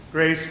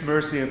Grace,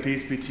 mercy, and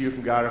peace be to you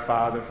from God our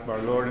Father, from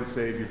our Lord and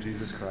Savior,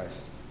 Jesus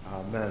Christ.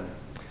 Amen.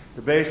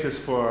 The basis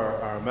for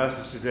our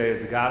message today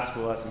is the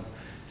gospel lesson.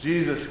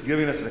 Jesus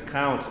giving us an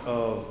account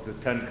of the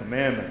Ten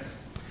Commandments.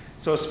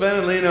 So Sven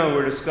and Lena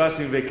were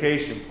discussing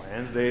vacation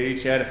plans. They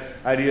each had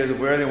ideas of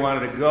where they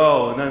wanted to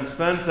go. And then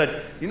Sven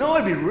said, you know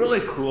what would be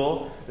really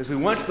cool is we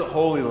went to the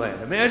Holy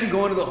Land. Imagine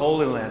going to the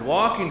Holy Land,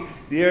 walking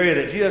the area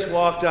that Jesus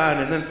walked on,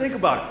 and then think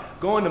about it.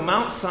 Going to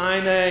Mount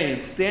Sinai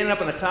and standing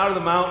up on the top of the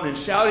mountain and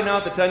shouting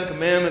out the Ten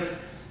Commandments.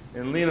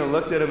 And Lena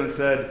looked at him and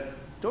said,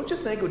 don't you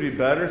think it would be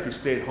better if you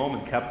stayed home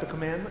and kept the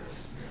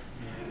commandments?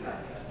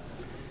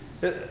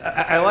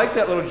 I like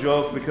that little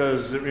joke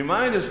because it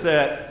reminds us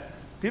that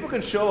people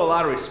can show a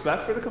lot of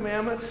respect for the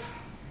commandments,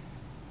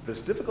 but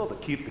it's difficult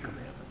to keep the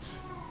commandments.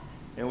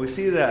 And we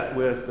see that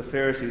with the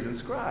Pharisees and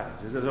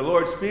scribes. As our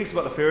Lord speaks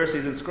about the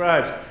Pharisees and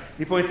scribes,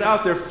 he points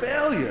out their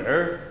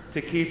failure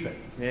to keep it.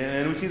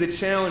 And we see the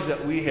challenge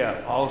that we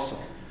have also,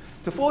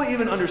 to fully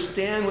even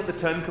understand what the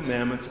Ten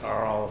Commandments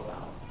are all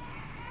about.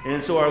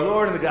 And so our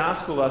Lord in the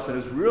gospel lesson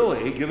is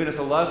really giving us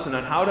a lesson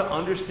on how to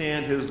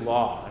understand his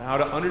law and how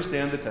to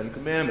understand the Ten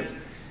Commandments.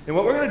 And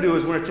what we're going to do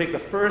is we're going to take the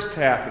first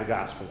half of the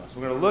gospel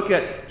lesson. We're going to look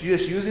at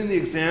Jesus using the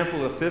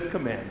example of the fifth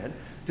commandment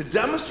to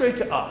demonstrate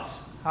to us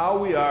how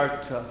we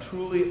are to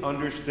truly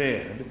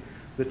understand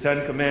the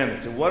Ten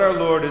Commandments and what our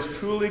Lord is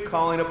truly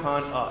calling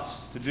upon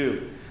us to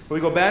do.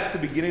 When we go back to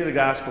the beginning of the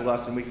gospel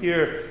lesson, we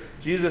hear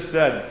Jesus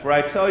said, "For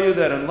I tell you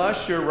that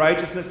unless your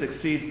righteousness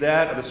exceeds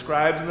that of the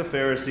scribes and the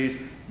Pharisees,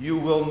 you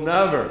will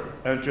never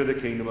enter the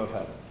kingdom of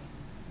heaven."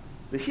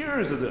 The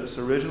hearers of this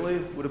originally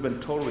would have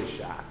been totally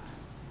shocked.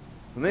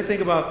 When they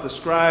think about the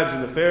scribes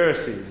and the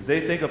Pharisees,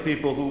 they think of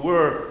people who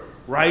were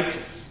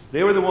righteous.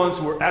 They were the ones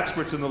who were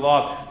experts in the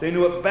law. They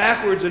knew it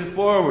backwards and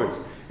forwards.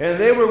 And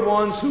they were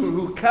ones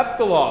who kept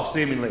the law,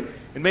 seemingly,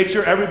 and made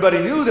sure everybody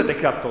knew that they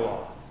kept the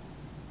law.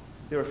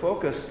 They were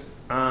focused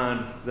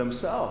on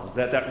themselves,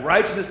 that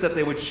righteousness that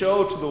they would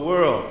show to the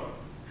world.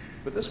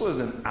 But this was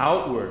an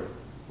outward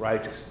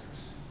righteousness.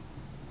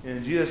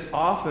 And Jesus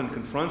often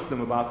confronts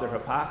them about their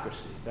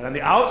hypocrisy. That on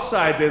the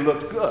outside they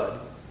looked good,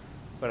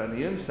 but on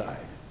the inside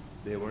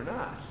they were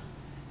not.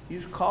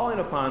 He's calling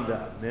upon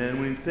them. And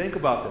when you think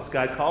about this,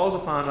 God calls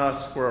upon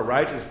us for a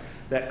righteousness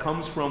that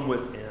comes from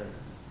within.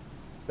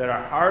 That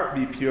our heart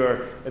be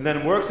pure and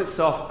then works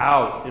itself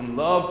out in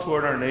love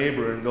toward our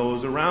neighbor and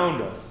those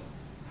around us.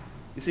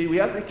 You see, we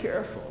have to be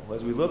careful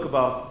as we look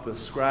about the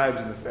scribes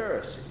and the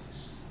Pharisees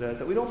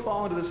that we don't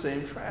fall into the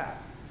same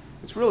trap.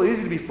 It's real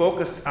easy to be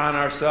focused on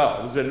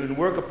ourselves and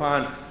work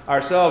upon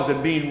ourselves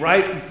and being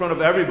right in front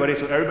of everybody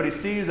so everybody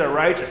sees our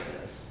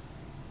righteousness,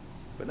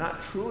 but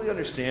not truly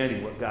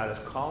understanding what God is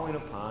calling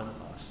upon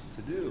us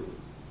to do.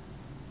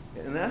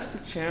 And that's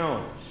the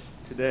challenge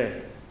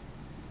today.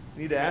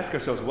 We need to ask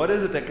ourselves, what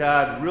is it that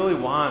God really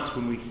wants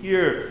when we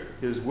hear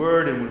his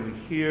word and when we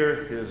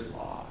hear his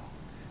law?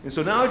 And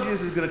so now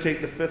Jesus is going to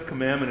take the fifth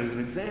commandment as an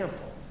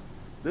example.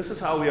 This is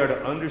how we are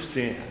to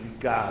understand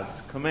God's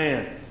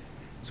commands.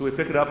 So we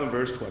pick it up in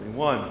verse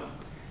 21.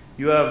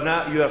 You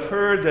have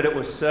heard that it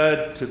was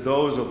said to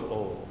those of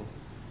old,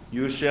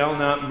 you shall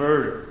not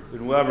murder,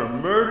 and whoever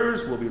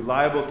murders will be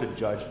liable to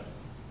judgment.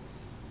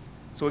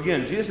 So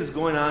again, Jesus is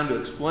going on to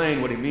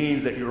explain what he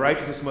means that your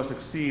righteousness must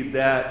exceed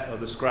that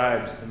of the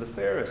scribes and the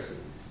Pharisees.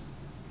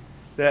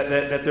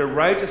 That their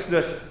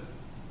righteousness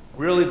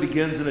really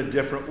begins in a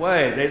different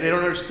way. They don't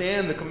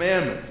understand the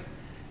commandments.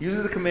 He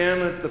uses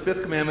the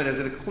fifth commandment, as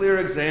a clear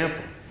example.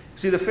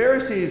 See, the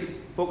Pharisees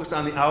focused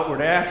on the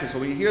outward action. So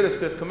when you hear this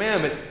fifth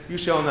commandment, you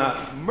shall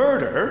not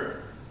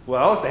murder.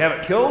 Well, if they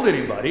haven't killed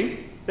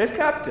anybody, they've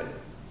kept it.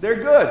 They're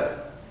good.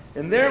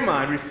 In their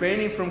mind,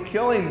 refraining from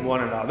killing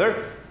one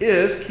another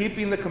is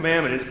keeping the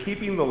commandment, is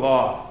keeping the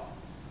law.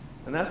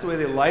 And that's the way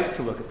they like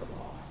to look at the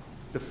law.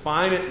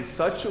 Define it in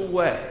such a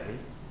way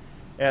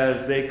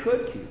as they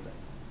could keep it.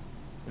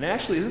 And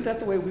actually, isn't that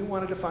the way we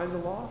want to define the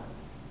law?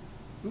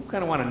 We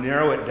kind of want to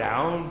narrow it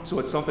down so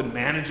it's something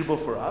manageable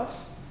for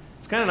us.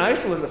 It's kind of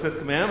nice to look at the fifth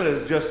commandment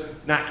as just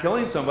not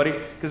killing somebody,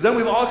 because then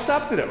we've all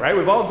accepted it, right?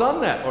 We've all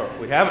done that. Or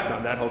we haven't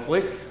done that,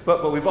 hopefully,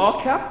 but we've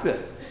all kept it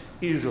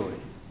easily.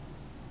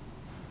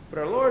 But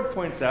our Lord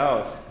points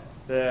out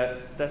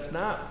that that's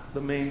not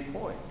the main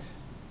point.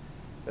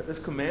 That this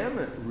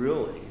commandment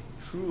really,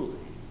 truly,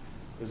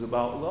 is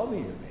about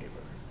loving your neighbor.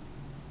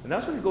 And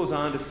that's what he goes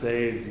on to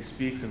say as he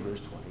speaks in verse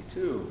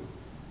 22.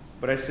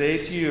 But I say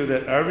to you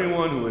that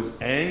everyone who is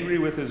angry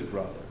with his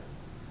brother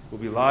will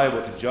be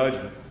liable to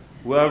judgment.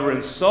 Whoever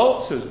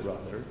insults his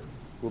brother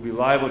will be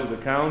liable to the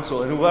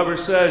council, and whoever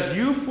says,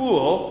 "You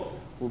fool,"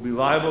 will be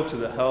liable to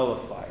the hell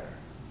of fire.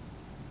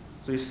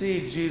 So you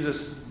see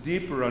Jesus'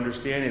 deeper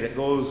understanding that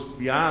goes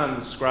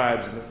beyond the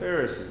scribes and the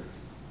Pharisees.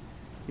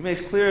 He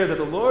makes clear that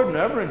the Lord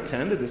never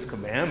intended this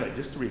commandment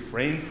just to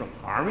refrain from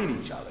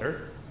harming each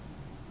other.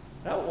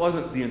 That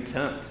wasn't the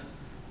intent.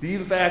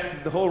 In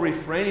fact, the whole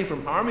refraining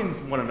from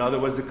harming one another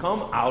was to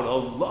come out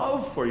of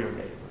love for your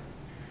neighbor.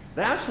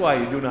 That's why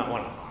you do not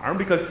want to harm,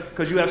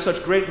 because you have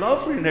such great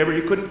love for your neighbor,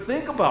 you couldn't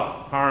think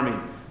about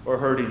harming or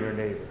hurting your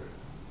neighbor.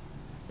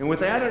 And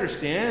with that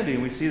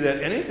understanding, we see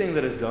that anything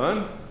that is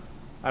done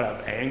out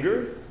of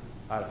anger,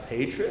 out of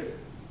hatred,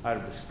 out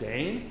of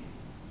disdain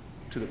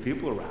to the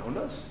people around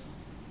us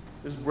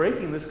is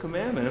breaking this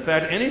commandment. In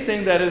fact,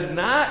 anything that is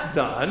not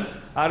done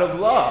out of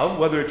love,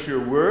 whether it's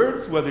your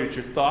words, whether it's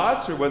your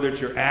thoughts, or whether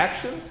it's your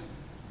actions,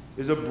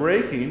 is a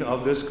breaking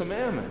of this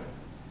commandment.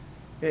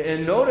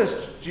 And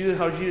notice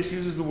how Jesus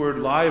uses the word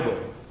liable,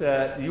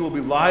 that you will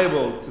be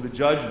liable to the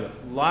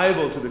judgment,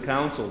 liable to the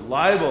council,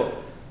 liable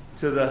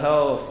to the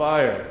hell of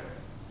fire.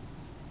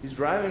 He's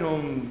driving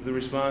home the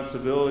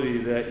responsibility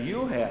that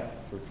you have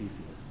for keeping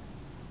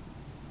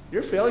it.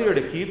 Your failure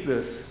to keep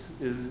this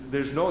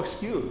there's no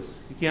excuse.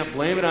 You can't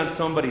blame it on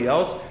somebody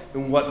else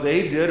and what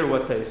they did or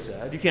what they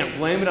said. You can't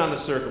blame it on the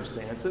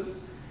circumstances.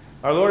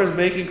 Our Lord is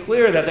making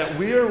clear that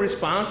we are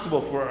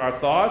responsible for our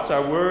thoughts,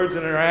 our words,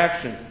 and our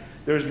actions.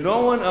 There's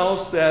no one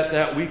else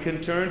that we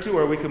can turn to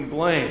or we can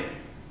blame.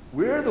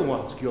 We're the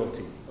ones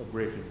guilty of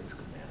breaking this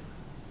commandment.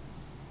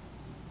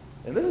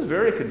 And this is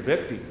very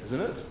convicting,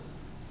 isn't it?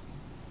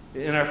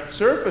 In our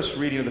surface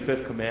reading of the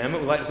fifth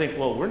commandment, we like to think,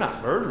 well, we're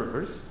not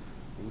murderers.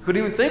 We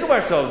couldn't even think of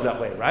ourselves that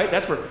way, right?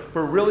 That's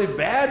for really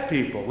bad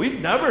people.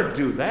 We'd never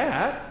do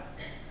that.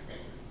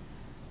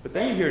 But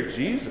then you hear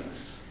Jesus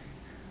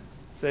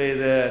say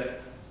that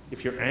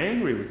if you're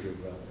angry with your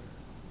brother,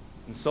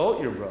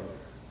 insult your brother,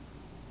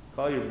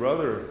 call your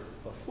brother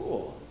a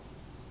fool.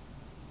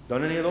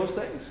 Done any of those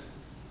things?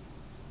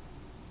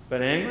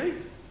 Been angry?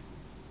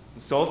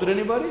 Insulted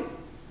anybody?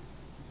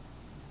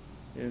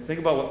 And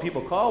think about what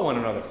people call one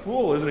another.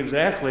 Fool isn't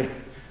exactly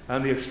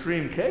on the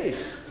extreme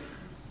case.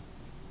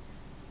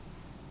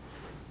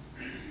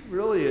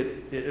 Really,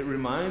 it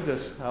reminds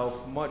us how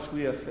much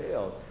we have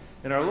failed.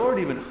 And our Lord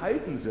even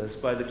heightens this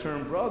by the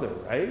term brother,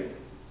 right?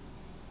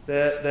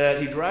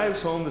 That he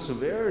drives home the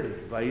severity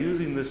by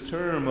using this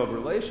term of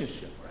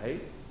relationship,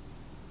 right?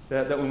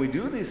 That when we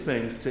do these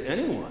things to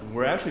anyone,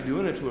 we're actually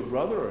doing it to a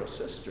brother or a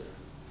sister.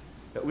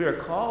 That we are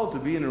called to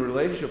be in a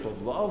relationship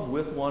of love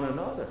with one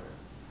another.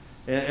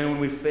 And when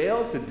we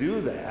fail to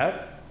do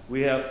that,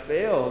 we have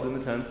failed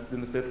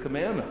in the fifth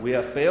commandment. We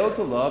have failed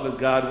to love as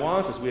God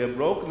wants us. We have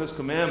broken this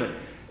commandment.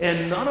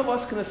 And none of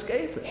us can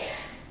escape it.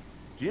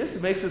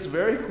 Jesus makes this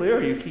very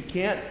clear. You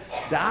can't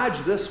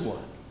dodge this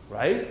one,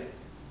 right?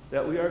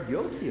 That we are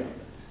guilty of it.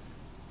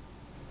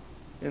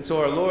 And so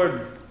our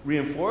Lord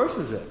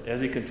reinforces it as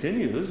he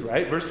continues,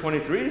 right? Verse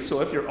 23,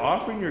 so if you're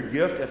offering your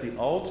gift at the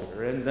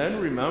altar, and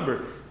then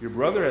remember your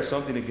brother has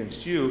something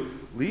against you,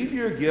 leave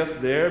your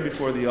gift there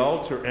before the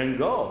altar and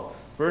go.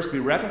 First be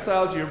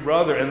reconciled to your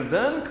brother, and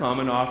then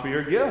come and offer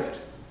your gift.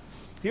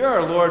 Here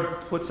our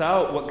Lord puts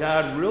out what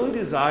God really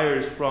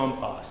desires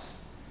from us.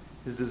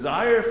 His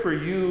desire for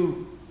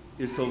you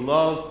is to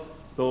love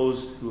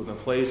those who have been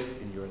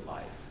placed in your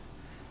life.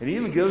 And he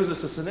even gives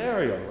us a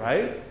scenario,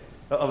 right?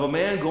 Of a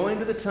man going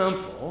to the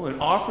temple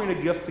and offering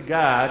a gift to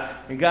God,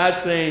 and God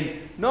saying,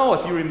 no,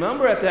 if you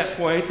remember at that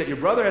point that your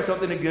brother has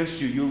something against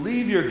you, you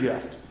leave your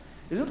gift.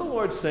 Isn't the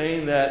Lord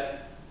saying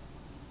that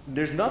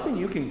there's nothing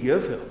you can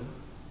give him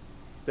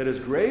that is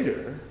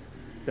greater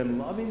than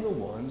loving the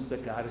ones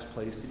that God has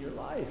placed in your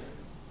life?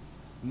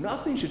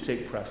 Nothing should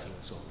take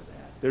precedence over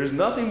that. There's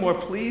nothing more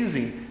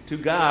pleasing to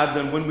God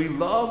than when we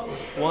love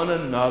one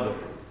another.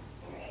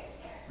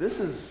 This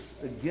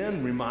is,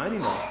 again,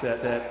 reminding us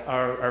that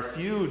our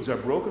feuds, our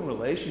broken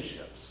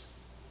relationships,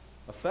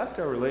 affect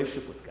our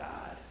relationship with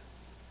God,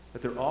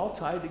 that they're all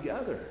tied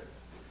together.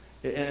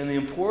 And the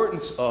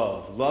importance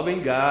of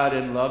loving God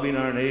and loving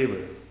our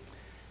neighbor.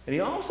 And he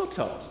also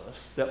tells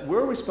us that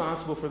we're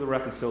responsible for the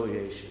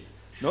reconciliation.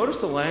 Notice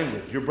the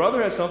language. Your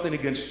brother has something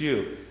against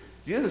you.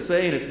 Jesus is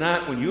saying it's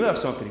not when you have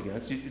something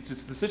against you.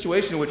 It's the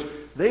situation in which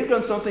they've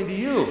done something to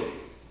you.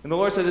 And the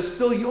Lord says it's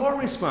still your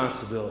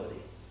responsibility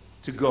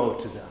to go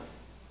to them.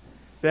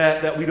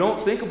 That we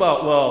don't think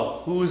about,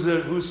 well, who's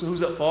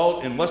at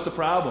fault and what's the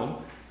problem.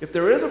 If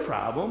there is a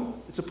problem,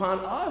 it's upon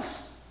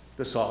us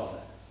to solve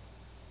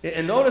it.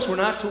 And notice we're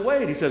not to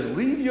wait. He says,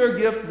 leave your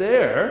gift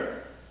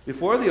there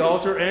before the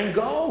altar and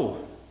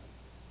go.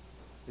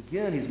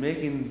 Again, he's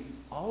making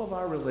all of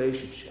our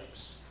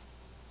relationships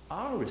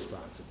our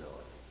responsibility.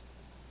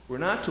 We're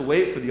not to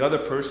wait for the other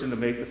person to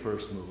make the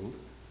first move.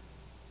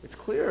 It's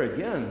clear,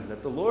 again,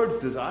 that the Lord's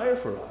desire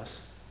for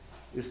us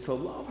is to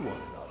love one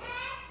another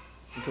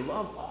and to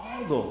love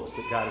all those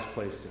that God has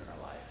placed in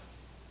our life.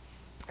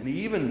 And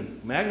he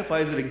even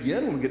magnifies it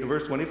again when we get to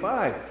verse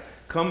 25.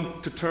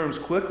 Come to terms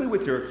quickly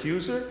with your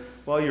accuser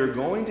while you're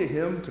going to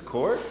him to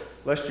court,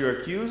 lest your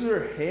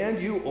accuser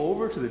hand you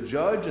over to the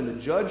judge and the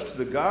judge to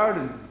the guard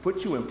and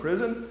put you in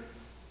prison.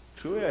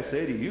 Truly I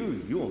say to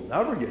you, you will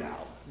never get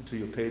out until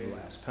you pay the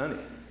last penny.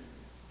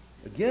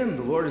 Again,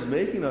 the Lord is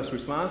making us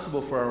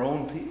responsible for our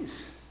own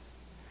peace.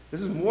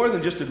 This is more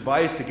than just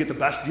advice to get the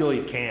best deal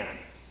you can.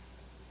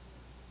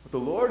 What the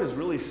Lord is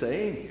really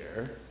saying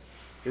here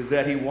is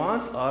that he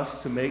wants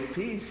us to make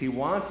peace. He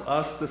wants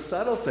us to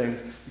settle things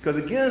because,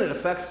 again, it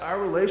affects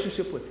our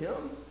relationship with him.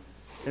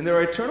 And there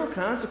are eternal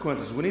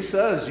consequences. When he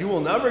says you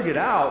will never get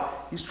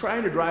out, he's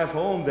trying to drive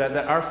home that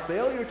our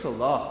failure to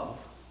love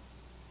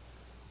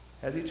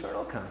has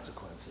eternal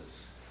consequences.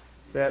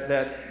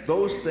 That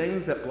those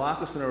things that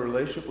block us in our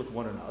relationship with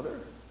one another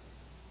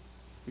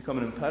become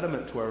an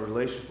impediment to our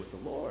relationship with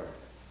the Lord.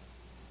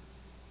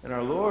 And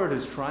our Lord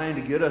is trying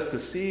to get us to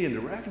see and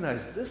to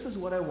recognize, this is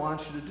what I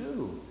want you to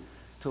do,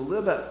 to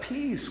live at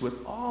peace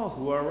with all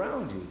who are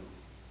around you.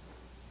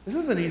 This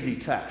is an easy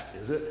text,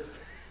 is it?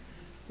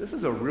 This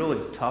is a really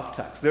tough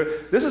text.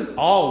 This is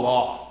all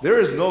law. There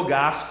is no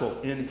gospel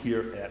in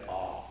here at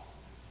all.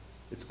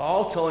 It's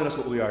all telling us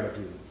what we are to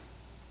do.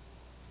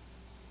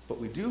 But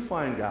we do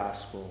find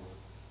gospel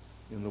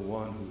in the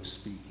one who is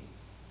speaking.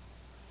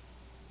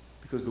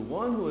 Because the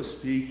one who is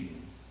speaking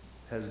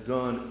has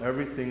done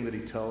everything that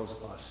he tells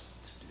us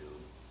to do.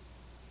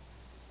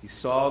 He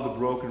saw the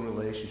broken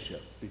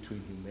relationship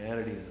between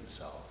humanity and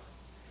himself.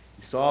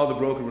 He saw the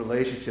broken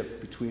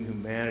relationship between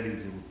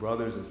humanities and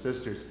brothers and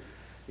sisters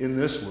in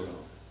this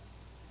world.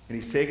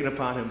 And he's taken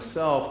upon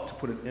himself to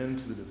put an end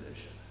to the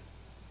division.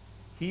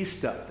 He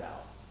stepped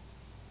out.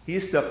 He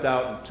stepped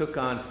out and took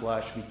on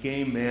flesh,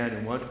 became man,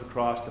 and went to the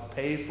cross to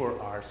pay for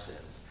our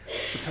sins,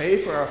 to pay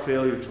for our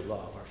failure to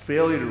love, our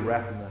failure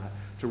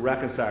to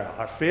reconcile,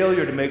 our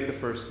failure to make the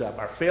first step,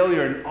 our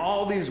failure in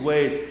all these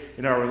ways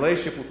in our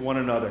relationship with one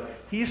another.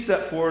 He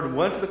stepped forward and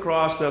went to the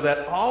cross so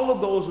that all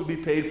of those would be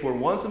paid for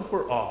once and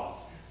for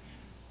all.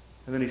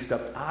 And then he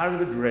stepped out of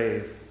the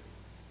grave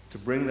to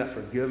bring that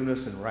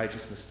forgiveness and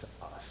righteousness to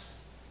us.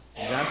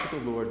 And that's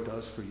what the Lord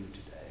does for you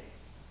today.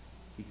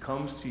 He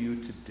comes to you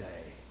today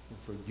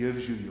and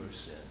forgives you your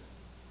sin.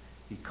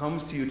 He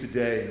comes to you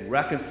today and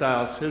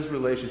reconciles his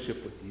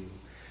relationship with you,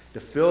 to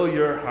fill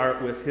your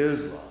heart with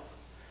his love,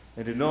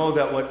 and to know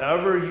that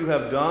whatever you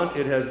have done,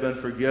 it has been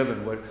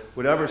forgiven.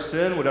 Whatever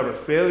sin, whatever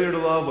failure to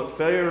love, what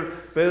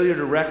failure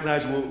to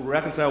recognize,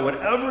 reconcile,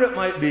 whatever it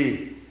might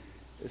be,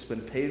 it's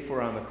been paid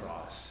for on the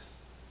cross.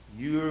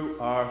 You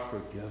are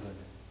forgiven,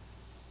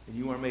 and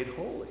you are made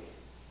holy.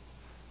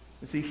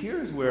 And see,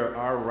 here's where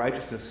our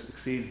righteousness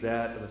exceeds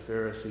that of the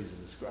Pharisees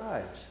and the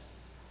scribes.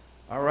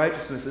 Our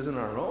righteousness isn't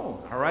our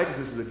own. Our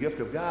righteousness is a gift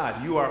of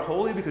God. You are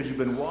holy because you've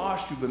been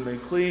washed, you've been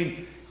made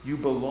clean, you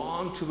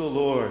belong to the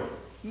Lord.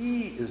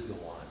 He is the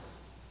one.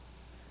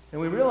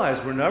 And we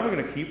realize we're never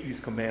going to keep these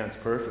commands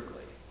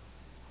perfectly.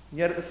 And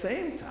yet at the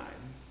same time,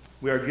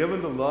 we are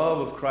given the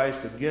love of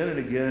Christ again and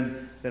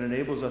again that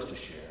enables us to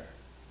share.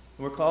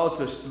 And we're called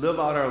to live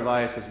out our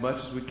life as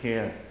much as we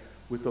can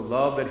with the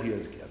love that he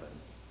has given.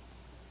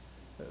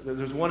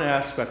 There's one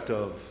aspect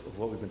of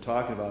what we've been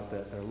talking about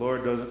that our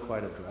Lord doesn't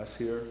quite address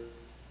here.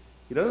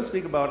 He doesn't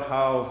speak about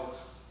how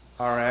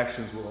our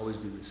actions will always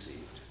be received.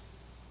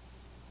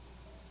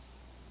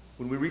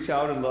 When we reach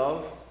out in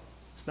love,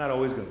 it's not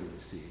always going to be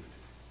received.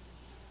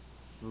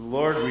 The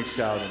Lord reached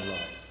out in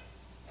love,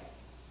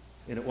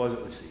 and it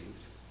wasn't received.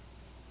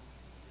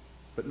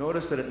 But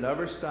notice that it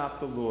never stopped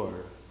the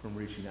Lord from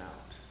reaching out.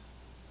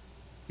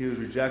 He was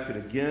rejected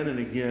again and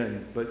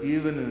again, but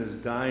even in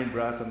his dying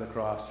breath on the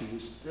cross, he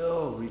was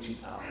still reaching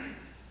out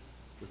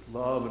with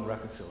love and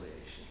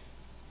reconciliation.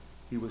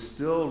 He was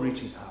still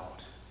reaching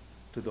out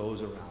to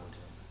those around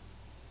him.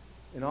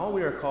 And all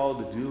we are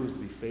called to do is to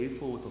be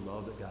faithful with the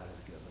love that God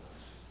has given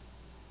us.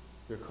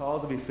 We're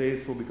called to be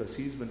faithful because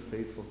he's been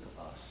faithful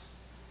to us.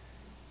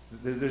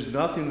 There's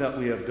nothing that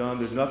we have done,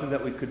 there's nothing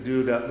that we could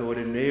do that would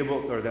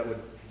enable, or that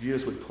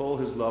Jesus would pull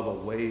his love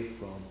away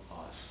from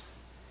us.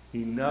 He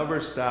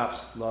never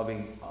stops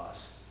loving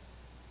us.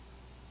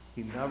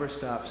 He never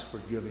stops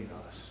forgiving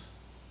us.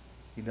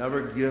 He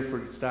never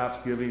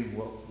stops giving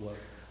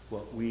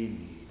what we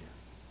need.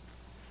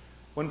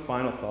 One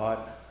final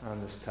thought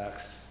on this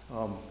text.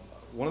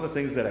 One of the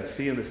things that I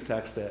see in this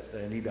text that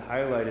I need to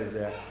highlight is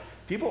that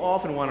people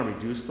often want to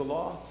reduce the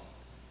law.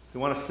 They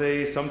want to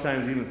say,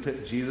 sometimes even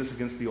pit Jesus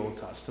against the Old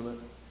Testament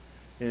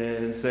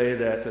and say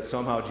that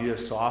somehow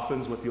Jesus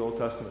softens what the Old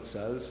Testament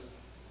says.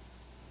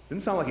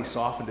 Didn't sound like he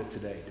softened it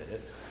today, did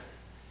it?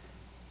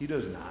 He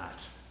does not.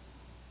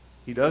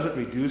 He doesn't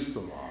reduce the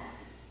law.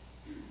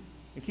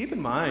 And keep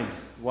in mind,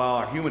 while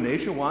our human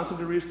nature wants him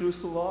to reduce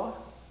the law,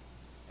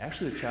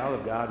 actually the child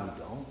of God, we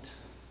don't.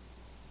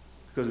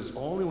 Because it's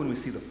only when we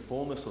see the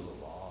fullness of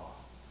the law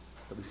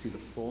that we see the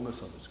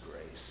fullness of his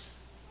grace.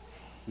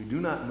 We do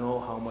not know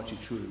how much he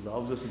truly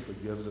loves us and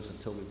forgives us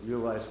until we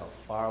realize how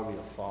far we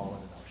have fallen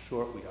and how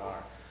short we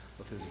are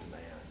of his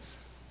demands.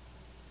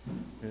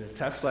 In a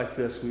text like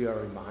this, we are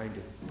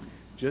reminded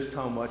just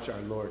how much our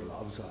Lord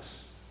loves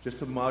us, just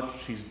how much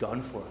he's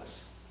done for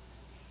us,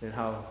 and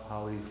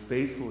how he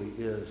faithfully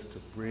is to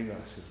bring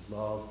us his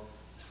love,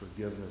 his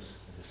forgiveness,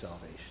 and his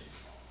salvation.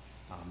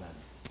 Amen.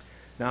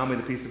 Now may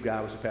the peace of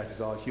God, which surpasses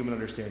all human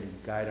understanding,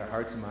 guide our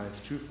hearts and minds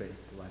to true faith,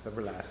 to life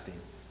everlasting.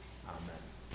 Amen.